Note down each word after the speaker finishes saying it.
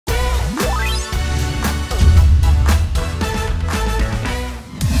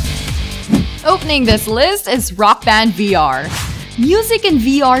Opening this list is Rock Band VR. Music and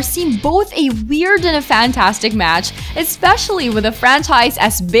VR seem both a weird and a fantastic match, especially with a franchise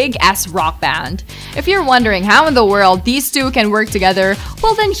as big as Rock Band. If you're wondering how in the world these two can work together,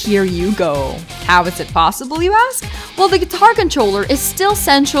 well then here you go. How is it possible, you ask? Well, the guitar controller is still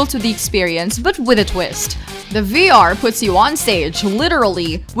central to the experience, but with a twist. The VR puts you on stage,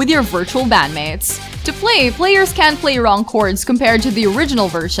 literally, with your virtual bandmates. To play, players can't play wrong chords compared to the original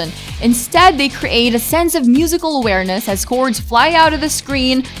version. Instead, they create a sense of musical awareness as chords fly out of the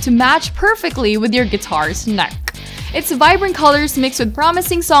screen to match perfectly with your guitar's neck. Its vibrant colors mixed with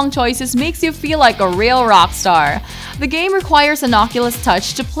promising song choices makes you feel like a real rock star. The game requires an Oculus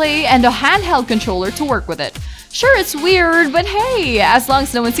Touch to play and a handheld controller to work with it. Sure, it's weird, but hey, as long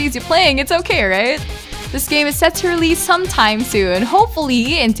as no one sees you playing, it's okay, right? This game is set to release sometime soon,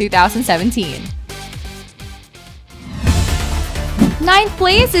 hopefully in 2017. 9th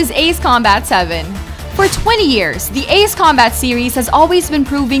place is Ace Combat 7. For 20 years, the Ace Combat series has always been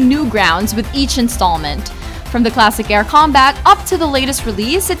proving new grounds with each installment. From the classic air combat up to the latest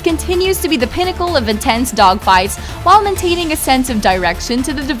release, it continues to be the pinnacle of intense dogfights while maintaining a sense of direction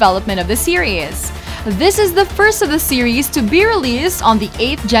to the development of the series. This is the first of the series to be released on the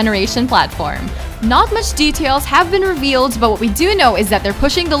 8th generation platform. Not much details have been revealed, but what we do know is that they're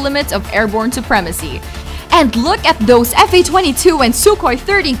pushing the limits of airborne supremacy. And look at those FA-22 and Sukhoi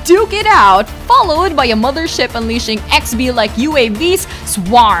 30 duke it out, followed by a mothership unleashing XB-like UAVs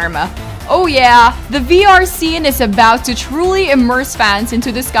swarm. Oh yeah, the VR scene is about to truly immerse fans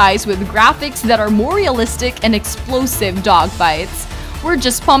into the skies with graphics that are more realistic and explosive dogfights. We're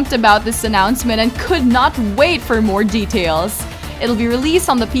just pumped about this announcement and could not wait for more details. It'll be released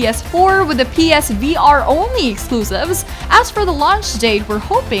on the PS4 with the PS VR only exclusives. As for the launch date, we're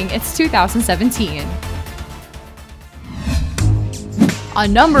hoping it's 2017.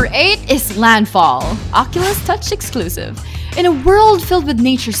 On number 8 is Landfall, Oculus Touch exclusive. In a world filled with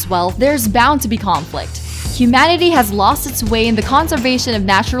nature's wealth, there's bound to be conflict. Humanity has lost its way in the conservation of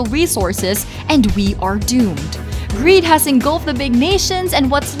natural resources, and we are doomed. Greed has engulfed the big nations,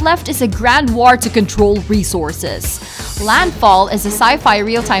 and what's left is a grand war to control resources. Landfall is a sci-fi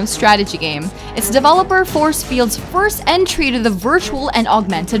real-time strategy game. Its developer Force Field's first entry to the virtual and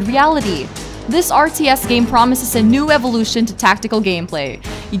augmented reality. This RTS game promises a new evolution to tactical gameplay.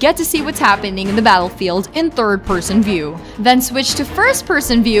 You get to see what's happening in the battlefield in third-person view. Then switch to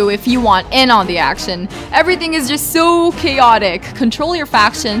first-person view if you want in on the action. Everything is just so chaotic. Control your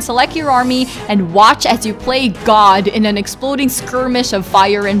faction, select your army, and watch as you play God in an exploding skirmish of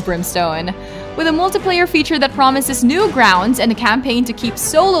fire and brimstone. With a multiplayer feature that promises new grounds and a campaign to keep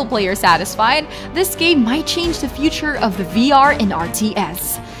solo players satisfied, this game might change the future of the VR and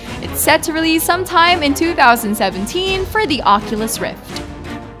RTS. It's set to release sometime in 2017 for the Oculus Rift.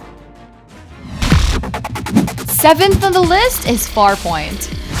 7th on the list is Farpoint.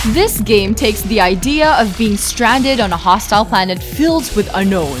 This game takes the idea of being stranded on a hostile planet filled with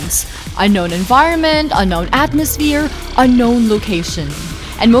unknowns. Unknown environment, unknown atmosphere, unknown location.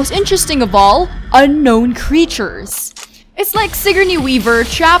 And most interesting of all, unknown creatures. It's like Sigourney Weaver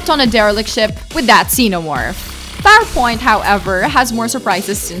trapped on a derelict ship with that xenomorph. Farpoint, however, has more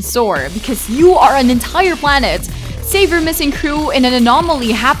surprises in store because you are an entire planet. Save your missing crew in an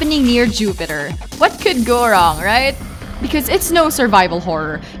anomaly happening near Jupiter. What could go wrong, right? Because it's no survival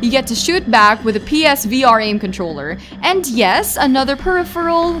horror. You get to shoot back with a PS VR aim controller. And yes, another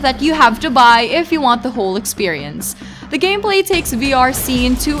peripheral that you have to buy if you want the whole experience. The gameplay takes VR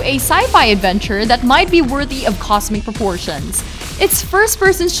scene to a sci-fi adventure that might be worthy of cosmic proportions. Its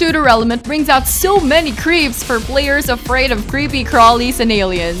first-person shooter element brings out so many creeps for players afraid of creepy crawlies and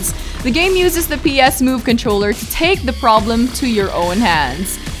aliens. The game uses the PS Move controller to take the problem to your own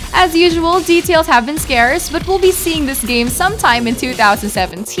hands. As usual, details have been scarce, but we'll be seeing this game sometime in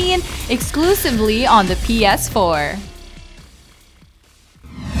 2017, exclusively on the PS4.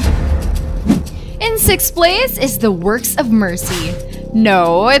 In 6th place is The Works of Mercy.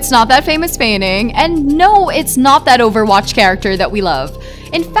 No, it's not that famous painting, and no, it's not that Overwatch character that we love.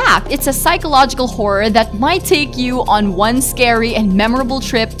 In fact, it's a psychological horror that might take you on one scary and memorable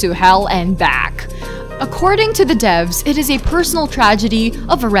trip to hell and back. According to the devs, it is a personal tragedy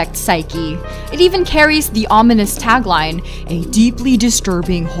of a wrecked psyche. It even carries the ominous tagline, a deeply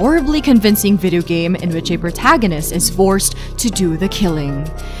disturbing, horribly convincing video game in which a protagonist is forced to do the killing.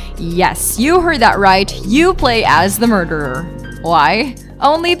 Yes, you heard that right, you play as the murderer. Why?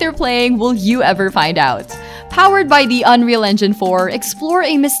 Only through playing will you ever find out. Powered by the Unreal Engine 4, explore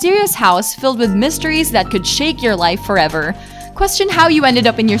a mysterious house filled with mysteries that could shake your life forever. Question how you ended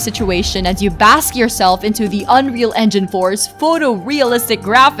up in your situation as you bask yourself into the Unreal Engine 4's photorealistic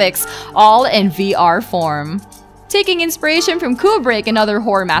graphics, all in VR form. Taking inspiration from Kubrick and other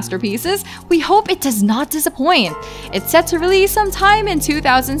horror masterpieces, we hope it does not disappoint. It's set to release sometime in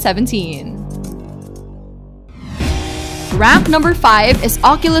 2017. Rank number 5 is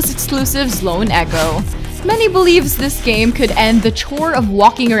Oculus exclusive's Lone Echo. Many believes this game could end the chore of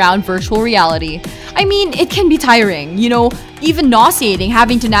walking around virtual reality. I mean, it can be tiring, even nauseating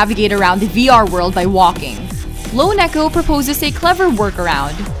having to navigate around the VR world by walking. Lone Echo proposes a clever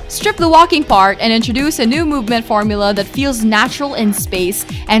workaround. Strip the walking part and introduce a new movement formula that feels natural in space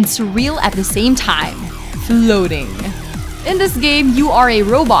and surreal at the same time. Floating. In this game, you are a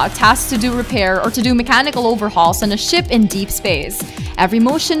robot tasked to do repair or to do mechanical overhauls on a ship in deep space. Every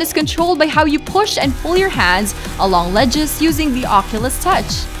motion is controlled by how you push and pull your hands along ledges using the Oculus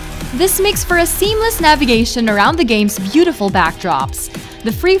Touch. This makes for a seamless navigation around the game's beautiful backdrops.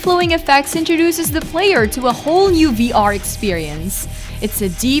 The free-flowing effects introduces the player to a whole new VR experience. It's a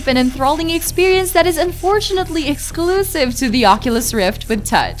deep and enthralling experience that is unfortunately exclusive to the Oculus Rift with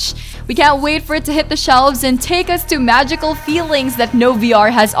Touch. We can't wait for it to hit the shelves and take us to magical feelings that no VR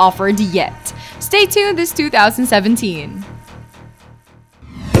has offered yet. Stay tuned this 2017.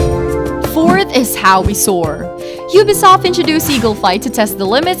 Fourth is How We Soar. Ubisoft introduced Eagle Flight to test the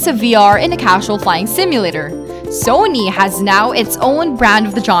limits of VR in a casual flying simulator. Sony has now its own brand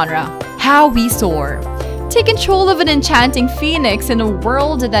of the genre, How We Soar. Take control of an enchanting phoenix in a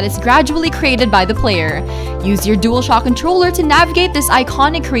world that is gradually created by the player. Use your DualShock controller to navigate this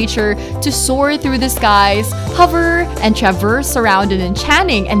iconic creature to soar through the skies, hover, and traverse around an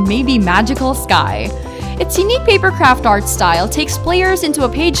enchanting and maybe magical sky. Its unique papercraft art style takes players into a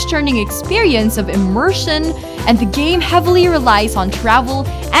page-turning experience of immersion, and the game heavily relies on travel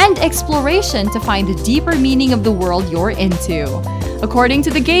and exploration to find the deeper meaning of the world you're into. According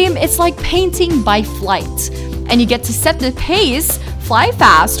to the game, it's like painting by flight, and you get to set the pace, fly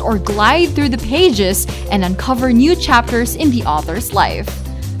fast, or glide through the pages and uncover new chapters in the author's life.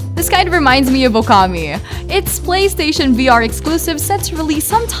 This kind of reminds me of Okami. It's PlayStation VR exclusive set to release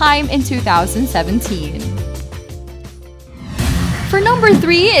sometime in 2017. For number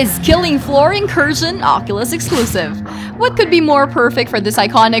 3 is Killing Floor Incursion Oculus exclusive. What could be more perfect for this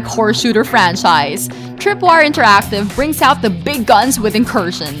iconic horror shooter franchise? Tripwire Interactive brings out the big guns with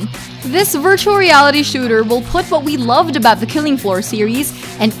Incursion. This virtual reality shooter will put what we loved about the Killing Floor series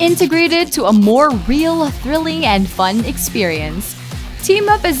and integrate it to a more real, thrilling, and fun experience. Team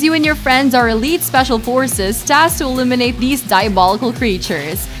up as you and your friends are elite special forces tasked to eliminate these diabolical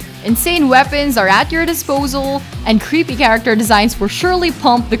creatures. Insane weapons are at your disposal, and creepy character designs will surely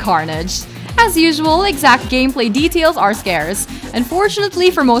pump the carnage. As usual, exact gameplay details are scarce. Unfortunately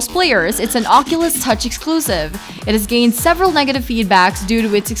for most players, it's an Oculus Touch exclusive. It has gained several negative feedbacks due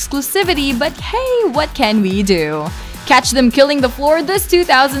to its exclusivity, but hey, what can we do? Catch them killing the floor this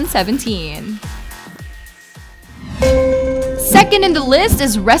 2017. Second in the list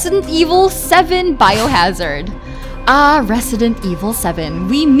is Resident Evil 7 Biohazard. Resident Evil 7,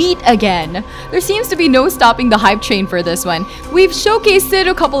 we meet again. There seems to be no stopping the hype train for this one. We've showcased it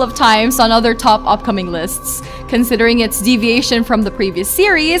a couple of times on other top upcoming lists. Considering its deviation from the previous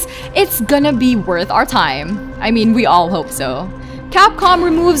series, it's gonna be worth our time. I mean, we all hope so. Capcom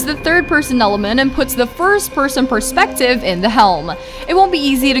removes the third-person element and puts the first-person perspective in the helm. It won't be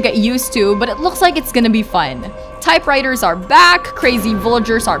easy to get used to, but it looks like it's gonna be fun. Typewriters are back, crazy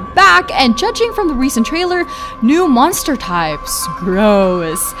villagers are back, and judging from the recent trailer, new monster types.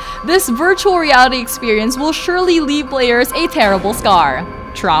 Gross. This virtual reality experience will surely leave players a terrible scar.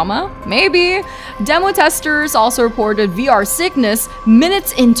 Trauma? Maybe. Demo testers also reported VR sickness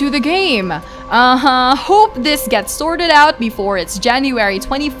minutes into the game. Hope this gets sorted out before its January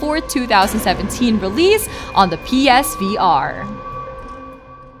 24th, 2017 release on the PSVR.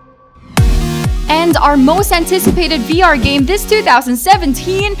 And our most anticipated VR game this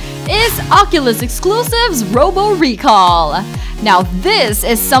 2017 is Oculus Exclusive's Robo Recall. Now this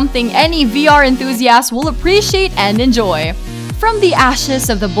is something any VR enthusiast will appreciate and enjoy. From the ashes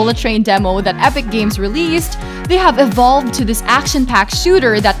of the Bullet Train demo that Epic Games released, they have evolved to this action-packed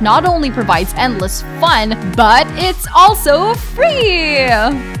shooter that not only provides endless fun, but it's also free!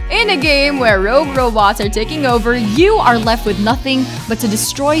 In a game where rogue robots are taking over, you are left with nothing but to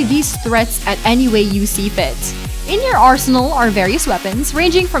destroy these threats at any way you see fit. In your arsenal are various weapons,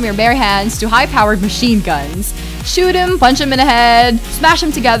 ranging from your bare hands to high-powered machine guns. Shoot them, punch them in the head, smash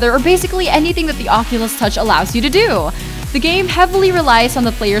them together, or basically anything that the Oculus Touch allows you to do. The game heavily relies on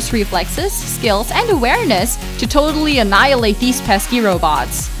the player's reflexes, skills, and awareness to totally annihilate these pesky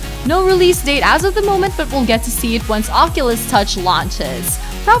robots. No release date as of the moment, but we'll get to see it once Oculus Touch launches,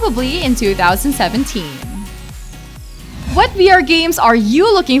 probably in 2017. What VR games are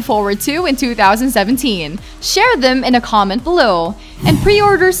you looking forward to in 2017? Share them in a comment below, and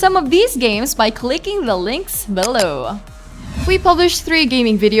pre-order some of these games by clicking the links below. We publish 3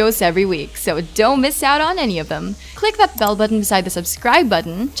 gaming videos every week, so don't miss out on any of them. Click that bell button beside the subscribe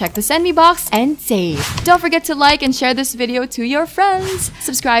button, check the send me box, and save. Don't forget to like and share this video to your friends.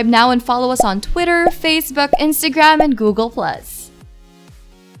 Subscribe now and follow us on Twitter, Facebook, Instagram, and Google+.